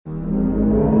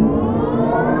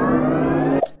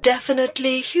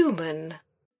definitely human.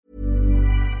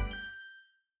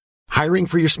 Hiring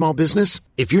for your small business?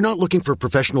 If you're not looking for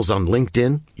professionals on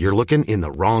LinkedIn, you're looking in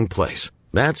the wrong place.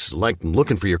 That's like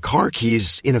looking for your car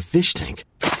keys in a fish tank.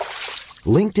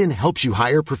 LinkedIn helps you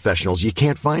hire professionals you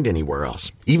can't find anywhere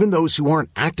else, even those who aren't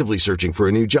actively searching for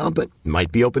a new job but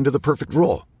might be open to the perfect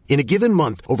role. In a given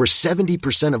month, over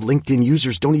 70% of LinkedIn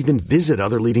users don't even visit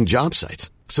other leading job sites.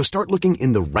 So start looking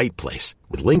in the right place.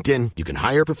 With LinkedIn, you can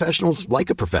hire professionals like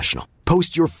a professional.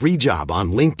 Post your free job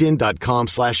on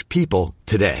linkedin.com/people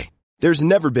today. There's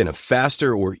never been a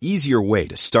faster or easier way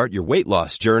to start your weight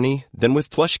loss journey than with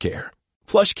PlushCare.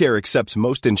 PlushCare accepts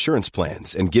most insurance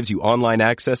plans and gives you online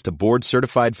access to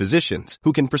board-certified physicians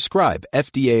who can prescribe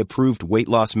FDA-approved weight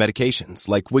loss medications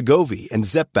like Wegovy and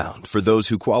Zepbound for those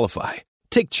who qualify.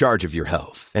 Take charge of your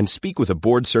health and speak with a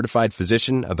board-certified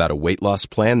physician about a weight loss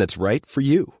plan that's right for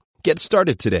you. Get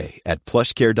started today at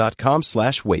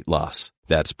plushcare.com/weight loss.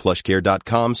 That's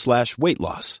plushcare.com/weight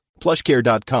loss.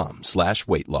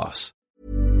 plushcare.com/weight loss.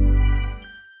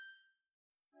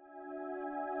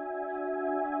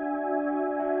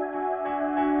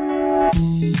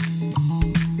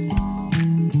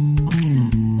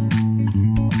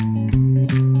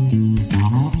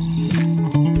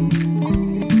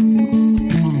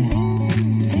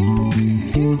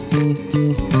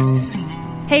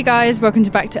 Hey guys, welcome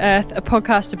to Back to Earth, a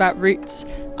podcast about roots.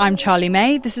 I'm Charlie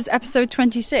May. This is episode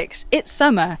 26. It's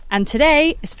summer, and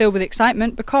today is filled with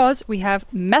excitement because we have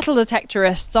metal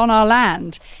detectorists on our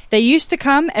land. They used to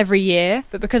come every year,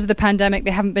 but because of the pandemic,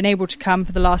 they haven't been able to come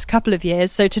for the last couple of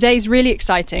years. So today's really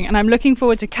exciting, and I'm looking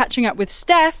forward to catching up with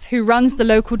Steph, who runs the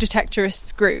local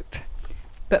detectorists group.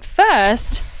 But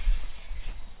first,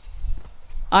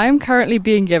 I am currently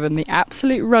being given the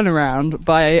absolute runaround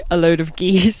by a load of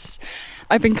geese.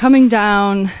 I've been coming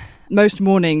down most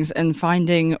mornings and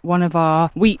finding one of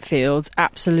our wheat fields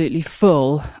absolutely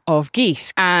full of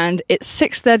geese. And it's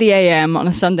 6:30 a.m. on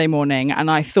a Sunday morning,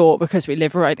 and I thought, because we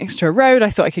live right next to a road, I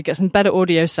thought I could get some better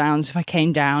audio sounds if I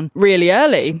came down really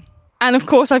early. And of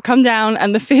course I've come down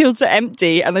and the fields are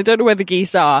empty and I don't know where the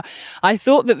geese are. I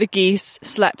thought that the geese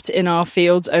slept in our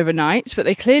fields overnight, but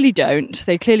they clearly don't.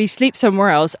 They clearly sleep somewhere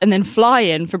else and then fly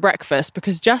in for breakfast,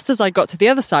 because just as I got to the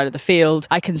other side of the field,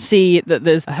 I can see that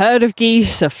there's a herd of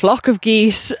geese, a flock of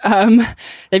geese.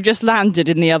 They've just landed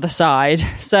in the other side.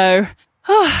 So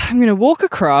I'm going to walk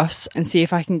across and see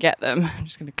if I can get them. I'm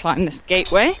just going to climb this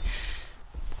gateway.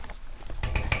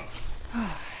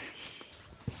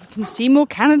 I can see more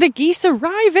Canada geese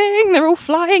arriving. They're all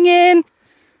flying in.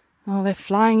 Oh, they're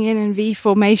flying in V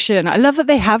formation. I love that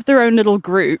they have their own little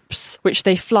groups, which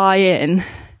they fly in,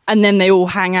 and then they all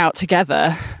hang out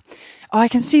together. Oh, I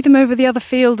can see them over the other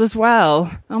field as well.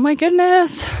 Oh my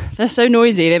goodness. They're so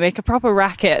noisy. They make a proper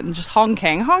racket and just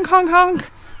honking. Honk, honk,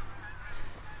 honk.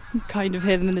 You kind of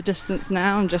hear them in the distance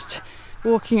now. I'm just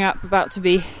walking up, about to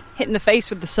be hit in the face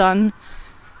with the sun.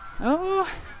 Oh,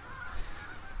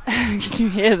 can you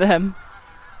hear them?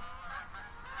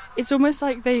 It's almost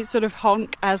like they sort of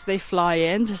honk as they fly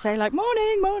in to say, like,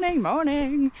 morning, morning,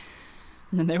 morning.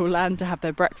 And then they all land to have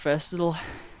their breakfast. Little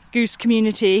goose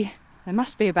community. There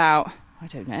must be about, I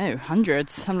don't know,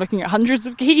 hundreds. I'm looking at hundreds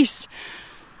of geese.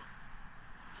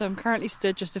 So I'm currently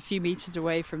stood just a few metres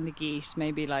away from the geese,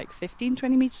 maybe like 15,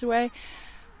 20 metres away.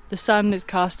 The sun is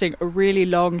casting a really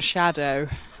long shadow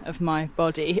of my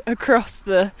body across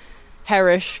the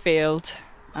Herish field.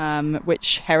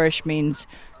 Which Herish means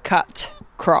cut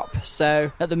crop.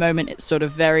 So at the moment it's sort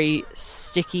of very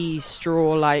sticky,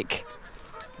 straw-like.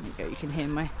 There you go, you can hear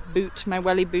my boot, my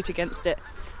welly boot against it.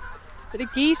 But the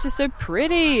geese are so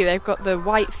pretty. They've got the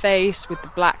white face with the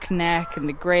black neck and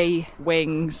the grey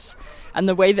wings, and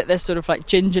the way that they're sort of like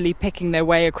gingerly picking their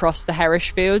way across the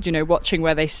Herish field, you know, watching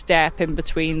where they step in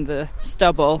between the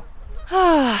stubble.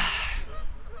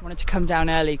 I wanted to come down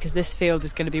early because this field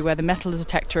is going to be where the metal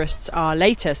detectorists are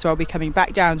later, so I'll be coming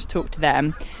back down to talk to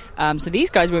them. So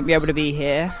these guys won't be able to be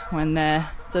here when they're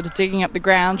sort of digging up the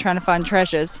ground trying to find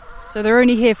treasures. So they're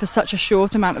only here for such a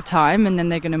short amount of time, and then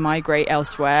they're going to migrate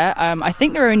elsewhere. I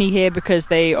think they're only here because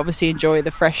they obviously enjoy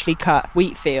the freshly cut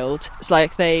wheat field. It's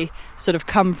like they sort of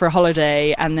come for a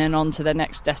holiday and then on to their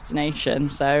next destination.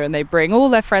 And they bring all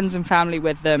their friends and family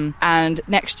with them, and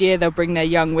next year they'll bring their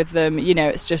young with them. You know,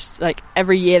 it's just like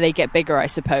every year they get bigger, I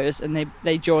suppose, and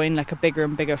they join like a bigger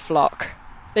and bigger flock.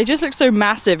 They just look so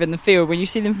massive in the field. When you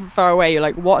see them from far away, you're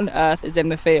like, what on earth is in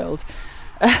the field?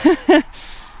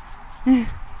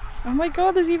 Oh my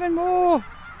god, there's even more!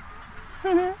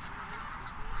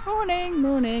 Morning,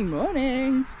 morning,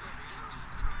 morning.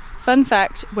 Fun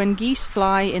fact, when geese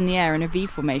fly in the air in a V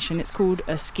formation, it's called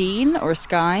a skein or a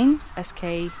skein,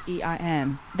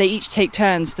 S-K-E-I-N. They each take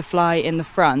turns to fly in the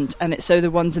front, and it's so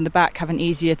the ones in the back have an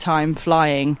easier time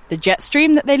flying. The jet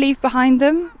stream that they leave behind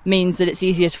them means that it's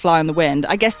easier to fly on the wind.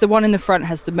 I guess the one in the front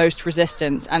has the most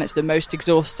resistance, and it's the most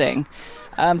exhausting.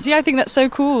 So yeah, I think that's so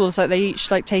cool. It's like they each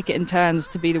take it in turns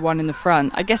to be the one in the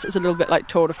front. I guess it's a little bit like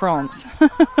Tour de France.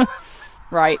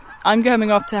 Right, I'm going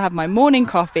off to have my morning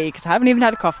coffee because I haven't even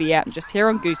had a coffee yet. I'm just here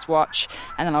on Goose Watch,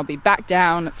 and then I'll be back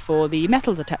down for the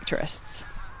metal detectorists.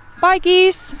 Bye,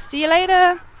 geese. See you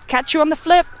later. Catch you on the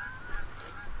flip.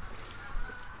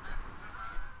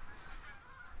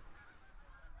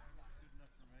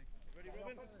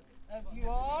 You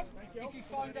are. If you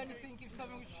find anything, if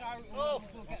someone will shout,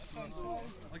 we'll get a phone call.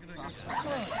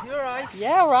 You alright?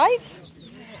 Yeah, all right.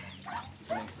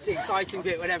 It's the exciting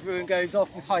bit when everyone goes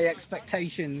off with high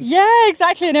expectations. Yeah,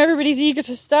 exactly, and everybody's eager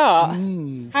to start.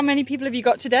 How many people have you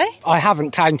got today? I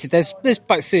haven't counted. There's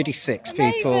about 36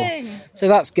 people. Amazing. So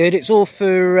that's good. It's all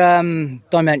for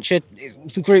dementia.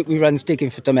 The group we run's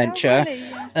Digging for Dementia. Oh,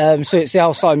 really? So it's the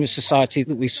Alzheimer's Society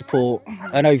that we support.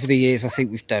 And over the years, I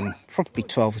think we've done probably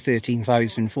 12 or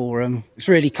 13,000 for them. It's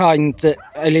really kind that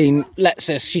Eileen lets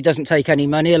us. She doesn't take any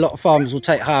money. A lot of farmers will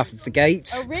take half of the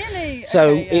gate. Oh, really?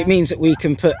 So Okay, yeah. it means that we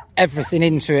can put everything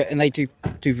into it, and they do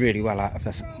really well out of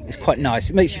us. It's quite nice.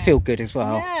 It makes you feel good as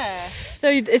well. Yeah. So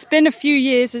it's been a few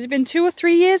years. Has it been 2 or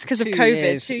 3 years because of COVID? 2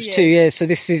 years. It's 2 years. So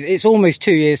it's almost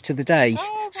 2 years to the day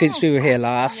since we were here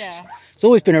last. Yeah. It's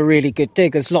always been a really good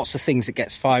dig. There's lots of things that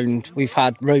gets found. We've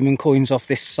had Roman coins off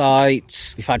this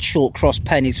site. We've had short cross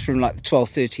pennies from like the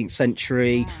 12th, 13th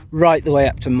century, right the way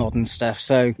up to modern stuff.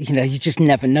 So, you just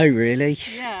never know, really.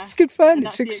 Yeah. It's good fun. And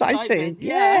It's that's the exciting. excitement.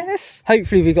 Yeah. Yes.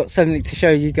 Hopefully we've got something to show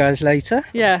you guys later.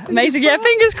 Yeah, amazing. Yeah,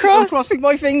 fingers I'm crossed. crossing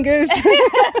my fingers.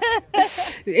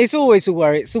 It's always a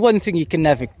worry. It's the one thing you can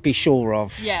never be sure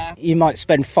of. Yeah. You might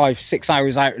spend 5-6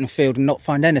 hours out in the field and not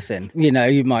find anything.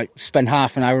 You might spend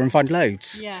half an hour and find loads.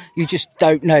 Yeah. You just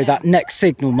don't know. That next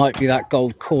signal might be that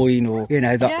gold coin or,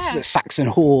 that's the Saxon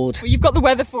hoard. Well, you've got the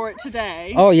weather for it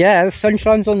today. Oh, yeah, the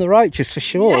sunshine's on the right, just for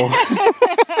sure.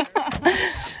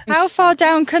 How far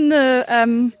down can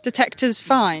the detectors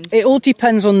find? It all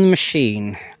depends on the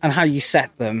machine and how you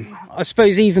set them. I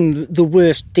suppose even the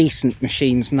worst decent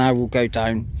machines now will go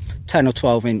down 10 or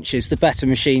 12 inches. The better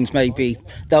machines, maybe,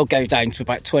 they'll go down to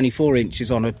about 24 inches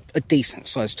on a decent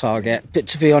sized target. But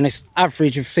to be honest,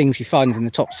 average of things you find is in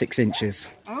the top 6 inches.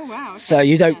 Oh, wow. Okay. So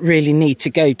you don't really need to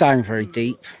go down very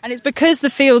deep. And it's because the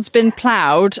field's been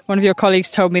ploughed. One of your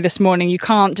colleagues told me this morning you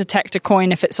can't detect a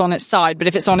coin if it's on its side, but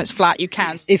if it's on its flat, you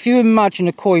can. If you imagine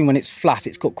a coin when it's flat,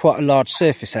 it's got quite a large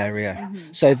surface area.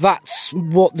 Mm-hmm. So that's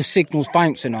what the signal's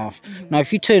bouncing off. Mm-hmm. Now,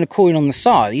 if you turn a coin on the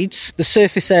side, the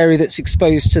surface area that's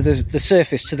exposed to the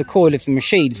surface, to the coil of the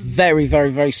machine, is very,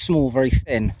 very, very small, very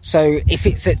thin. So if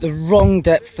it's at the wrong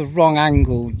depth, the wrong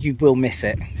angle, you will miss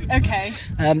it. Okay.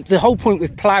 The whole point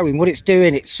with ploughing, what it's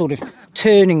doing, it's sort of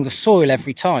turning the soil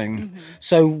every time. Mm-hmm.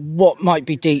 So what might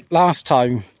be deep last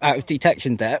time out of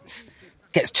detection depth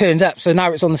gets turned up, so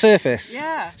now it's on the surface.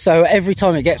 Yeah. So every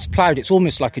time it gets ploughed, it's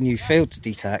almost like a new field to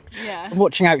detect. Yeah. I'm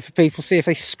watching out for people, see if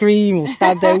they scream or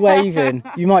stand there waving.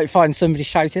 You might find somebody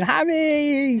shouting,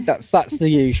 "Hammy!" That's the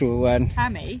usual one.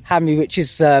 Hammy? Hammy, which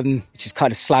is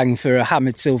kind of slang for a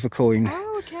hammered silver coin.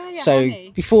 Oh, okay. Yeah, so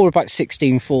hammy. Before about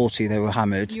 1640, they were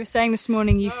hammered. You were saying this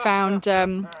morning you found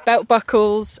belt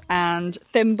buckles and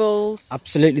thimbles.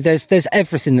 Absolutely. There's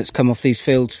everything that's come off these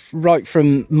fields, right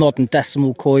from modern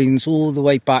decimal coins all the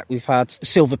way back. We've had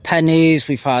silver pennies,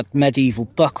 we've had medieval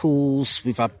buckles,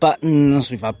 we've had buttons,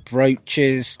 we've had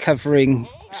brooches, covering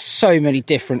so many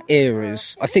different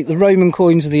eras. I think the Roman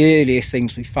coins are the earliest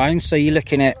things we found. So you're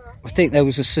looking at, I think there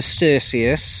was a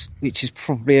sestertius, which is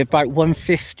probably about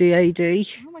 150 AD.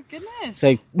 Oh my goodness.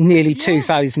 So nearly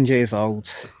 2,000 years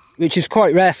old, which is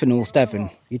quite rare for North Devon.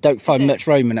 You don't find much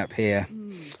Roman up here.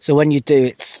 So when you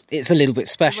do, it's a little bit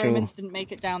special. The Romans didn't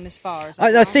make it down this far, is that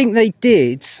I right? think they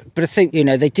did, but I think,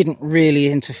 they didn't really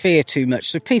interfere too much.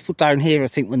 So people down here, I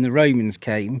think, when the Romans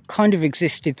came, kind of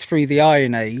existed through the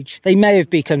Iron Age. They may have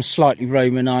become slightly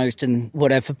Romanised and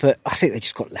whatever, but I think they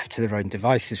just got left to their own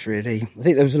devices, really. I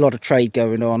think there was a lot of trade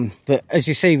going on. But as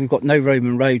you see, we've got no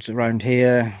Roman roads around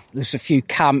here. There's a few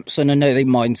camps, and I know they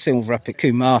mined silver up at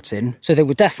Coombe Martin. So they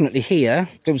were definitely here.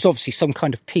 There was obviously some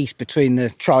kind of peace between the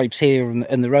tribes here and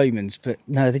and the Romans, but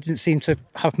no, they didn't seem to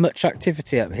have much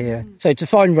activity up here. So to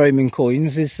find Roman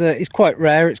coins is quite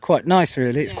rare. It's quite nice,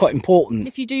 really. It's quite important.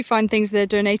 If you do find things, they're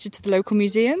donated to the local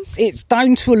museums? It's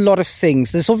down to a lot of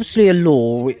things. There's obviously a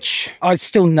law, which I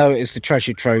still know it as the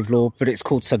treasure trove law, but it's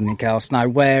called something else now,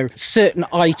 where certain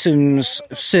items,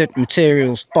 certain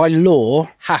materials, by law,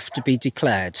 have to be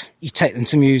declared. You take them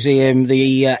to museum,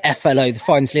 the FLO, the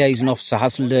Fines Liaison Officer,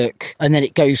 has a look, and then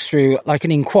it goes through like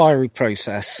an inquiry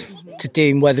process to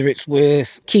deem whether it's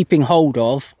worth keeping hold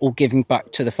of or giving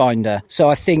back to the finder. So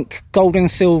I think gold and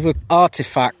silver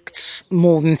artefacts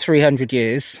more than 300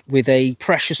 years with a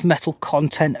precious metal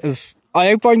content of, I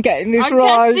hope I'm getting this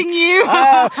right. I'm testing you.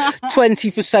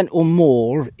 20% or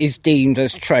more is deemed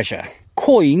as treasure.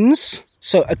 Coins,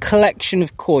 so a collection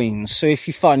of coins. So if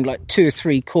you find like 2 or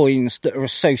 3 coins that are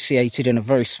associated in a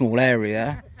very small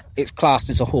area, it's classed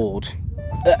as a hoard.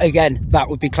 Again, that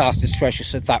would be classed as treasure,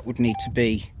 so that would need to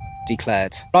be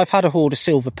declared. I've had a hoard of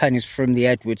silver pennies from the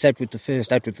Edwards, Edward I,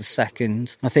 Edward II.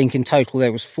 I think in total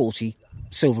there was 40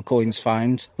 silver coins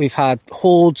found. We've had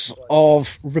hoards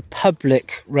of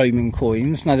Republic Roman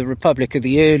coins. Now, the Republic are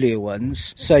the earlier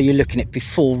ones, so you're looking at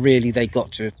before really they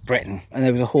got to Britain. And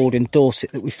there was a hoard in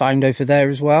Dorset that we found over there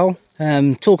as well.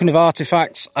 Talking of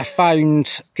artefacts, I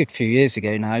found a good few years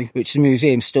ago now, which the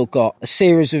museum's still got, a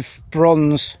series of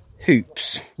bronze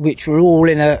hoops, which were all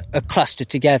in a cluster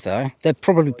together. They're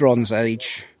probably Bronze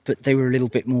Age, but they were a little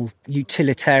bit more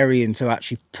utilitarian to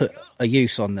actually put a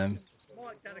use on them.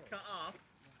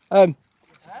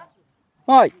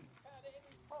 Right.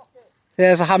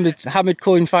 There's a hammered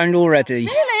coin found already.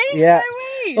 Really? Yeah.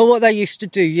 No way. Well, what they used to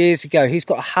do years ago, he's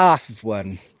got half of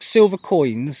one. Silver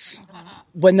coins,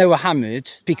 when they were hammered,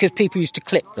 because people used to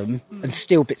clip them and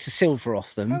steal bits of silver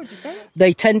off them, Did they?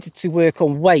 they tended to work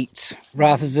on weight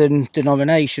rather than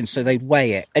denomination, so they'd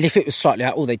weigh it. And if it was slightly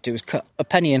out, all they'd do is cut a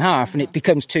penny in half and it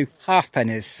becomes 2 half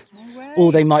pennies. No way.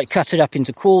 Or they might cut it up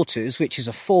into quarters, which is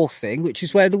a fourth thing, which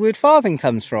is where the word farthing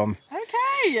comes from.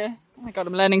 Okay. Oh my God,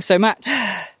 I'm learning so much.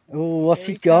 Oh, what's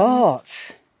he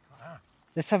got?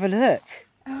 Let's have a look.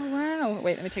 Oh, wow.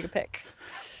 Wait, let me take a pic.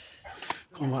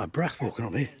 I'm like a breath walking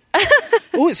on me.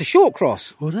 Oh, it's a short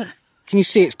cross. Was it? Can you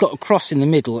see it's got a cross in the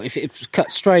middle? If it was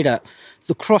cut straight up,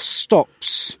 the cross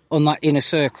stops on that inner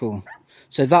circle.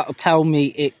 So that'll tell me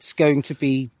it's going to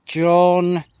be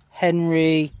John,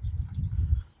 Henry...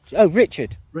 Oh,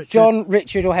 Richard. John,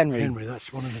 Richard or Henry. Henry,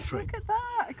 that's one of the three. Look at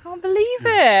that. I can't believe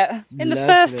it. In the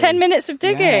Lovely. first 10 minutes of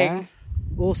digging. Yeah.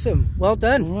 Awesome. Well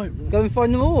done. All right. Go and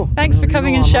find them all. Thanks for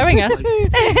coming and showing us.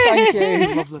 Thank you.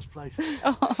 I love this place.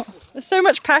 There's so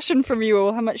much passion from you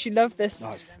all, how much you love this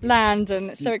land,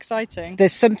 and it's so exciting.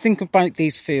 There's something about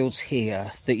these fields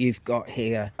here that you've got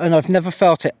here, and I've never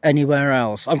felt it anywhere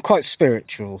else. I'm quite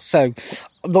spiritual, so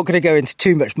I'm not going to go into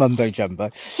too much mumbo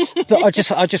jumbo, but I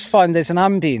just find there's an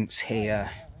ambience here.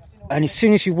 And as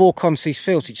soon as you walk onto these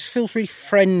fields, it just feels really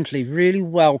friendly, really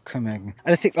welcoming.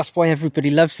 And I think that's why everybody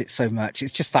loves it so much.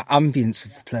 It's just that ambience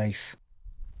of the place.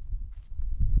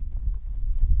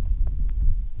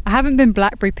 I haven't been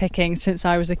blackberry picking since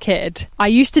I was a kid. I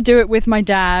used to do it with my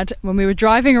dad when we were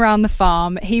driving around the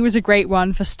farm. He was a great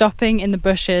one for stopping in the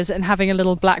bushes and having a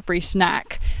little blackberry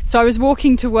snack. So I was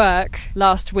walking to work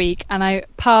last week and I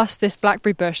passed this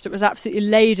blackberry bush that was absolutely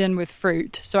laden with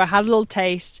fruit. So I had a little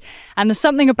taste, and there's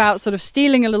something about sort of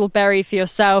stealing a little berry for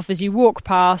yourself as you walk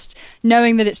past,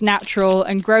 knowing that it's natural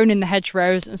and grown in the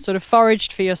hedgerows and sort of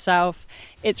foraged for yourself.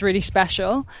 It's really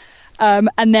special.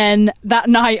 And then that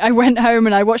night I went home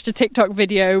and I watched a TikTok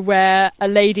video where a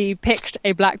lady picked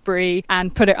a blackberry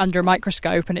and put it under a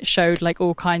microscope, and it showed like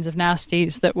all kinds of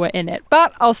nasties that were in it.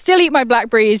 But I'll still eat my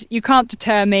blackberries. You can't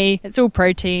deter me. It's all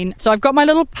protein. So I've got my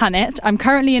little punnet. I'm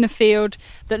currently in a field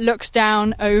that looks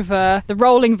down over the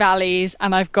rolling valleys,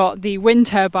 and I've got the wind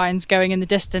turbines going in the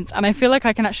distance, and I feel like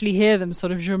I can actually hear them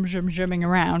sort of zooming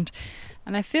around.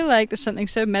 And I feel like there's something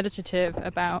so meditative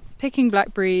about picking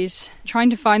blackberries, trying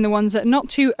to find the ones that are not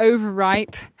too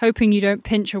overripe, hoping you don't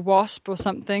pinch a wasp or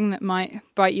something that might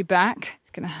bite you back.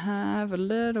 Gonna have a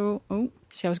little... Oh,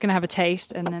 see, I was gonna have a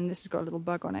taste, and then this has got a little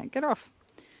bug on it. Get off.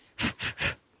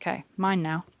 Okay, mine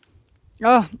now.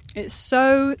 Oh, it's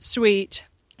so sweet.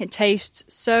 It tastes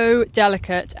so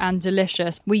delicate and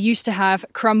delicious. We used to have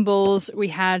crumbles. We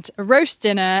had a roast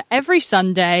dinner every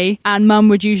Sunday, and Mum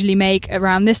would usually make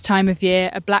around this time of year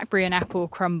a blackberry and apple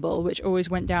crumble, which always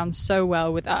went down so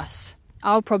well with us.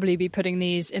 I'll probably be putting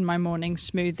these in my morning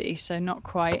smoothie, so not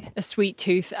quite a sweet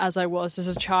tooth as I was as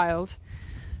a child,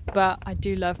 but I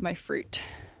do love my fruit.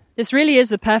 This really is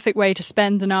the perfect way to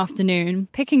spend an afternoon,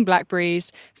 picking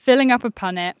blackberries, filling up a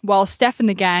punnet while Steph and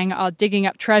the gang are digging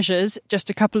up treasures just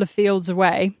a couple of fields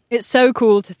away. It's so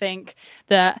cool to think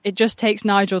that it just takes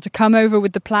Nigel to come over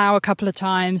with the plough a couple of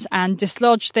times and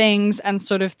dislodge things, and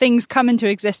sort of things come into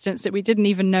existence that we didn't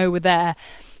even know were there.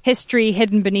 History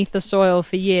hidden beneath the soil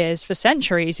for years, for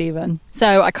centuries even.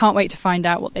 So I can't wait to find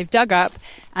out what they've dug up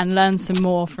and learn some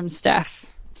more from Steph.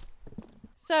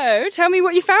 So, tell me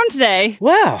what you found today.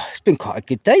 Wow, it's been quite a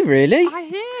good day, really. I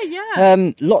hear,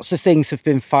 yeah. Lots of things have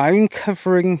been found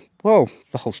covering, well,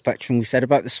 the whole spectrum we said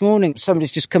about this morning.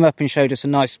 Somebody's just come up and showed us a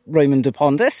nice Roman de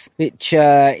Pondus, which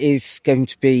is going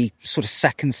to be sort of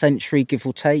 2nd century, give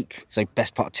or take. So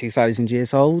best part of 2,000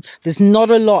 years old. There's not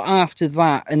a lot after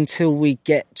that until we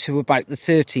get to about the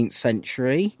 13th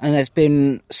century. And there's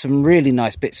been some really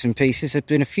nice bits and pieces. There's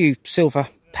been a few silver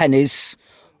pennies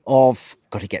of,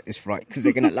 got to get this right because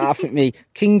they're going to laugh at me,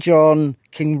 King John,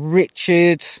 King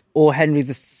Richard, or Henry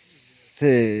III.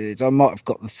 I might have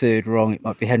got the third wrong. It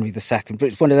might be Henry II, but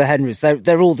it's one of the Henrys.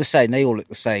 They're all the same. They all look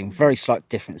the same. Very slight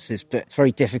differences, but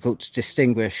very difficult to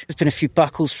distinguish. There's been a few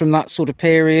buckles from that sort of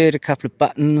period, a couple of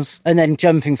buttons. And then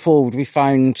jumping forward, we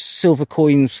found silver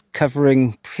coins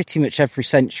covering pretty much every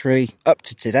century up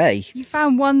to today. You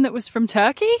found one that was from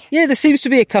Turkey? Yeah, there seems to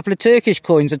be a couple of Turkish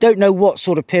coins. I don't know what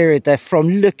sort of period they're from.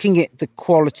 Looking at the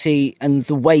quality and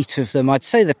the weight of them, I'd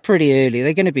say they're pretty early.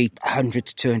 They're going to be 100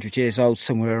 to 200 years old,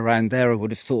 somewhere around there, I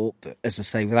would have thought. But as I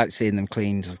say, without seeing them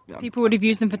cleaned... People would have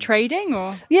used them for trading,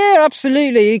 or...? Yeah,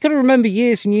 absolutely. You've got to remember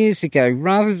years and years ago,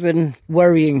 rather than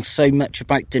worrying so much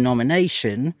about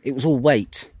denomination, it was all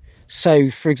weight.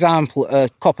 So, for example, a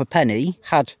copper penny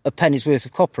had a penny's worth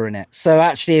of copper in it. So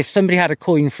actually, if somebody had a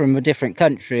coin from a different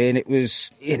country and it was,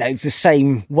 you know, the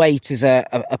same weight as a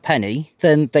penny,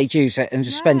 then they'd use it and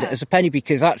just spend it as a penny,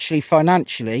 because actually,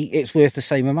 financially, it's worth the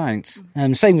same amount.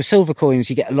 Same with silver coins.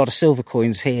 You get a lot of silver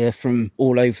coins here from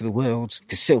all over the world,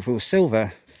 because silver was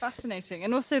silver. Fascinating.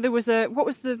 And also there was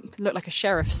looked like a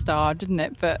sheriff's star, didn't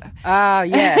it? But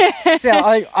yes. So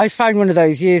I found one of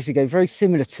those years ago, very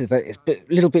similar to that, but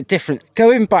a little bit different.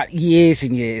 Going back years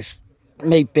and years,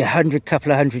 maybe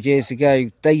couple of hundred years ago,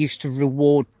 they used to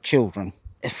reward children.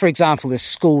 If, for example, there's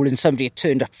school and somebody had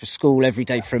turned up for school every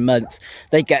day for a month,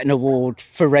 they get an award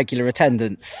for regular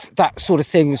attendance. That sort of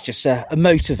thing was just a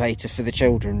motivator for the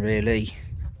children, really.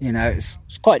 You know, it's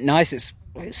quite nice. It's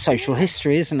social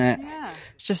history, isn't it? Yeah.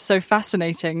 It's just so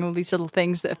fascinating, all these little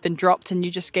things that have been dropped, and you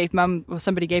just gave Mum, or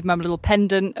somebody gave Mum a little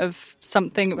pendant of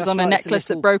something that was on a necklace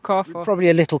that broke off. Or... Probably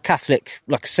a little Catholic,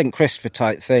 like a St. Christopher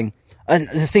type thing. And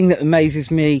the thing that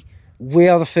amazes me, we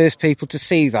are the first people to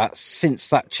see that since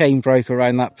that chain broke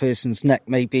around that person's neck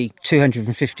maybe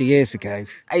 250 years ago.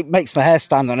 It makes my hair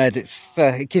stand on end.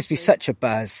 It gives me such a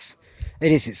buzz.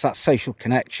 It's that social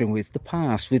connection with the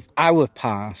past, with our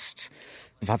past.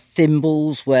 We've had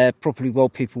thimbles where probably while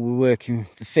people were working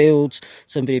the fields,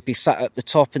 somebody would be sat at the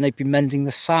top and they'd be mending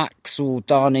the sacks or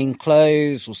darning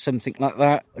clothes or something like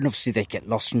that. And obviously they get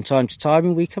lost from time to time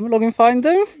and we come along and find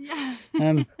them.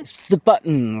 Yeah. It's the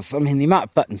buttons. I mean, the amount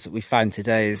of buttons that we found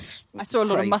today is I saw a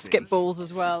lot crazy. of musket balls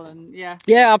as well. And yeah,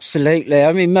 absolutely.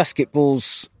 I mean, musket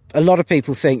balls... A lot of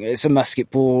people think it's a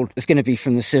musket ball. It's going to be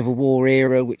from the Civil War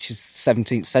era, which is the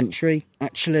 17th century.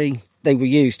 Actually, they were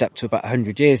used up to about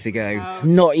 100 years ago. Oh.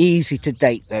 Not easy to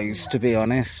date those, to be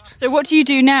honest. So what do you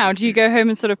do now? Do you go home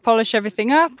and sort of polish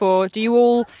everything up, or do you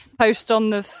all post on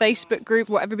the Facebook group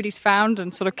what everybody's found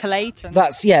and sort of collate?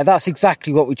 That's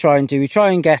exactly what we try and do. We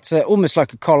try and get almost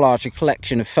like a collage, a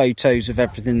collection of photos of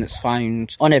everything that's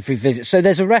found on every visit. So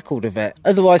there's a record of it.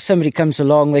 Otherwise, somebody comes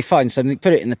along, they find something,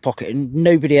 put it in the pocket, and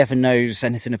nobody ever knows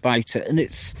anything about it. And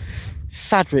it's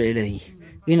sad, really.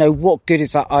 You know, what good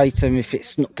is that item if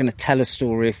it's not going to tell a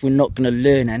story, if we're not going to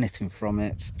learn anything from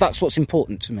it? That's what's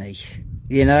important to me.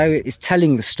 You know, it's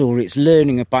telling the story, it's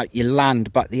learning about your land,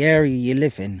 about the area you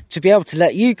live in. To be able to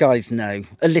let you guys know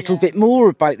a little bit more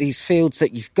about these fields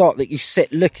that you've got, that you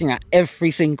sit looking at every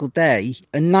single day.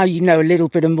 And now you know a little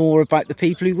bit more about the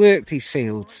people who work these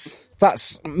fields.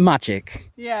 That's magic.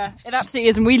 Yeah, it absolutely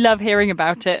is. And we love hearing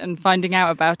about it and finding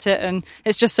out about it. And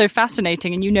it's just so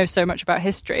fascinating. And you know so much about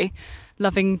history.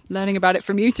 Loving learning about it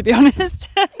from you, to be honest.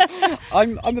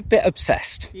 I'm a bit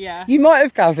obsessed. Yeah. You might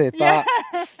have gathered that.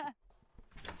 Yeah.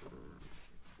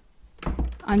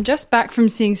 I'm just back from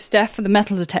seeing Steph for the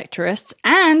metal detectorists,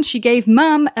 and she gave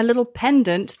Mum a little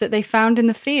pendant that they found in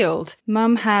the field.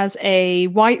 Mum has a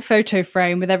white photo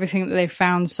frame with everything that they've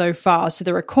found so far. So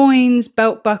there are coins,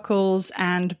 belt buckles,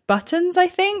 and buttons, I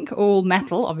think, all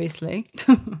metal, obviously.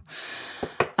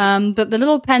 But the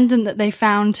little pendant that they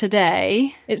found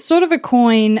today, it's sort of a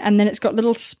coin and then it's got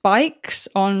little spikes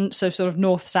on, so sort of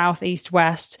north, south, east,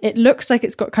 west. It looks like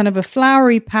it's got kind of a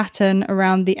flowery pattern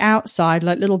around the outside,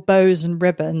 like little bows and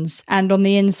ribbons. And on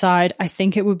the inside, I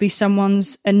think it would be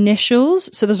someone's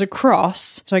initials. So there's a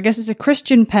cross. So I guess it's a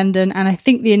Christian pendant, and I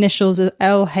think the initials are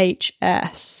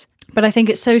LHS. But I think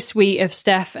it's so sweet of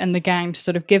Steph and the gang to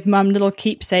sort of give Mum little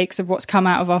keepsakes of what's come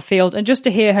out of our field, and just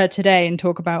to hear her today and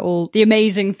talk about all the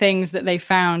amazing things that they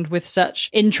found with such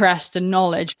interest and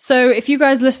knowledge. So if you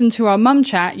guys listen to our mum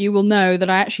chat, you will know that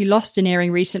I actually lost an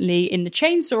earring recently in the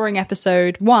chainsawing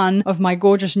episode 1 of my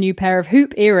gorgeous new pair of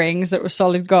hoop earrings that were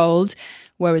solid gold.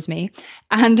 Woe is me.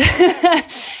 And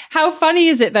how funny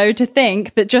is it, though, to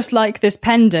think that just like this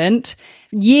pendant,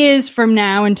 years from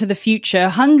now into the future,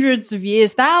 hundreds of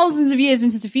years, thousands of years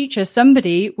into the future,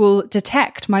 somebody will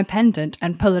detect my pendant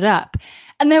and pull it up.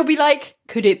 And they'll be like,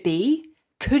 could it be?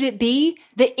 Could it be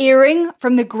the earring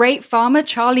from the great farmer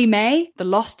Charlie May? The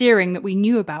lost earring that we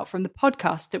knew about from the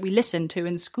podcast that we listened to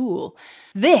in school.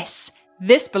 This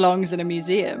belongs in a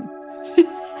museum.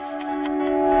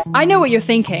 I know what you're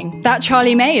thinking. That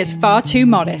Charlie May is far too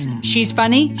modest. She's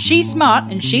funny, she's smart,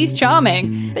 and she's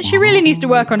charming. But she really needs to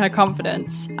work on her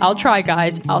confidence. I'll try,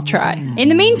 guys. I'll try. In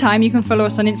the meantime, you can follow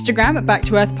us on Instagram at Back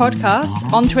to Earth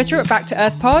Podcast, on Twitter at Back to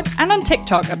Earth Pod, and on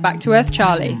TikTok at Back to Earth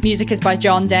Charlie. Music is by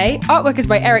John Day, artwork is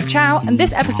by Eric Chow, and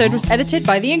this episode was edited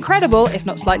by the incredible, if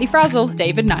not slightly frazzled,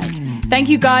 David Knight. Thank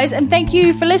you guys, and thank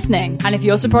you for listening. And if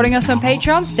you're supporting us on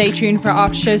Patreon, stay tuned for our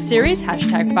after show series,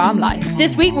 #FarmLife.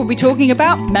 This week we'll be talking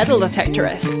about metal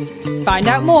detectorists. Find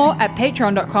out more at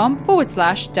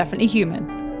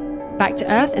patreon.com/definitelyhuman. Back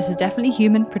to Earth is a Definitely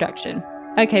Human production.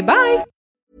 Okay, bye!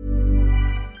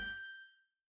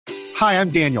 Hi, I'm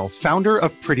Daniel, founder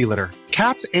of Pretty Litter.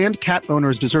 Cats and cat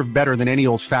owners deserve better than any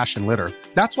old-fashioned litter.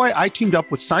 That's why I teamed up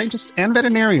with scientists and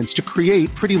veterinarians to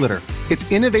create Pretty Litter.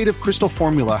 Its innovative crystal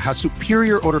formula has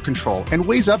superior odor control and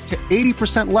weighs up to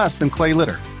 80% less than clay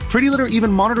litter. Pretty Litter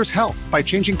even monitors health by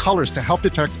changing colors to help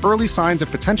detect early signs of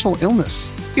potential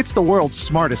illness. It's the world's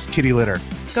smartest kitty litter.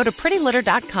 Go to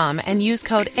prettylitter.com and use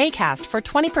code ACAST for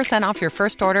 20% off your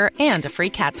first order and a free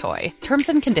cat toy. Terms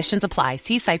and conditions apply.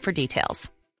 See site for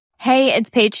details. Hey, it's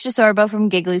Paige DeSorbo from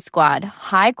Giggly Squad.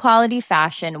 High quality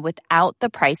fashion without the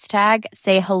price tag.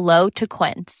 Say hello to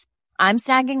Quince. I'm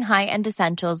snagging high-end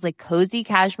essentials like cozy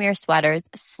cashmere sweaters,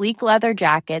 sleek leather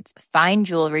jackets, fine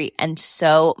jewelry, and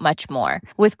so much more.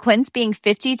 With Quince being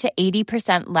 50 to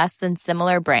 80% less than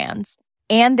similar brands.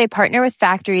 And they partner with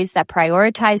factories that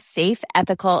prioritize safe,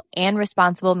 ethical, and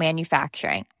responsible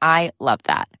manufacturing. I love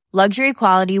that. Luxury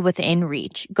quality within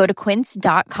reach. Go to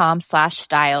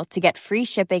quince.com/style to get free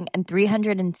shipping and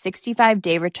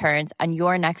 365-day returns on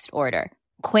your next order.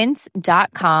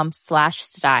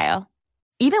 Quince.com/style.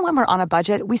 Even when we're on a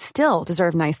budget, we still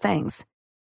deserve nice things.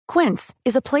 Quince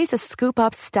is a place to scoop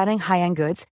up stunning high-end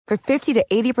goods for 50 to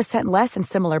 80% less than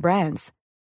similar brands.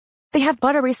 They have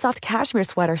buttery soft cashmere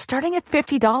sweaters starting at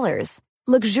 $50,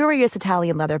 luxurious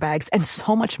Italian leather bags, and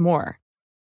so much more.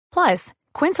 Plus,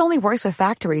 Quince only works with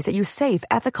factories that use safe,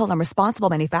 ethical, and responsible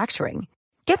manufacturing.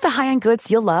 Get the high-end goods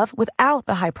you'll love without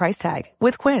the high price tag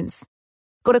with Quince.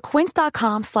 Go to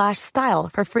quince.com/style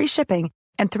for free shipping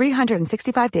and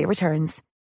 365-day returns.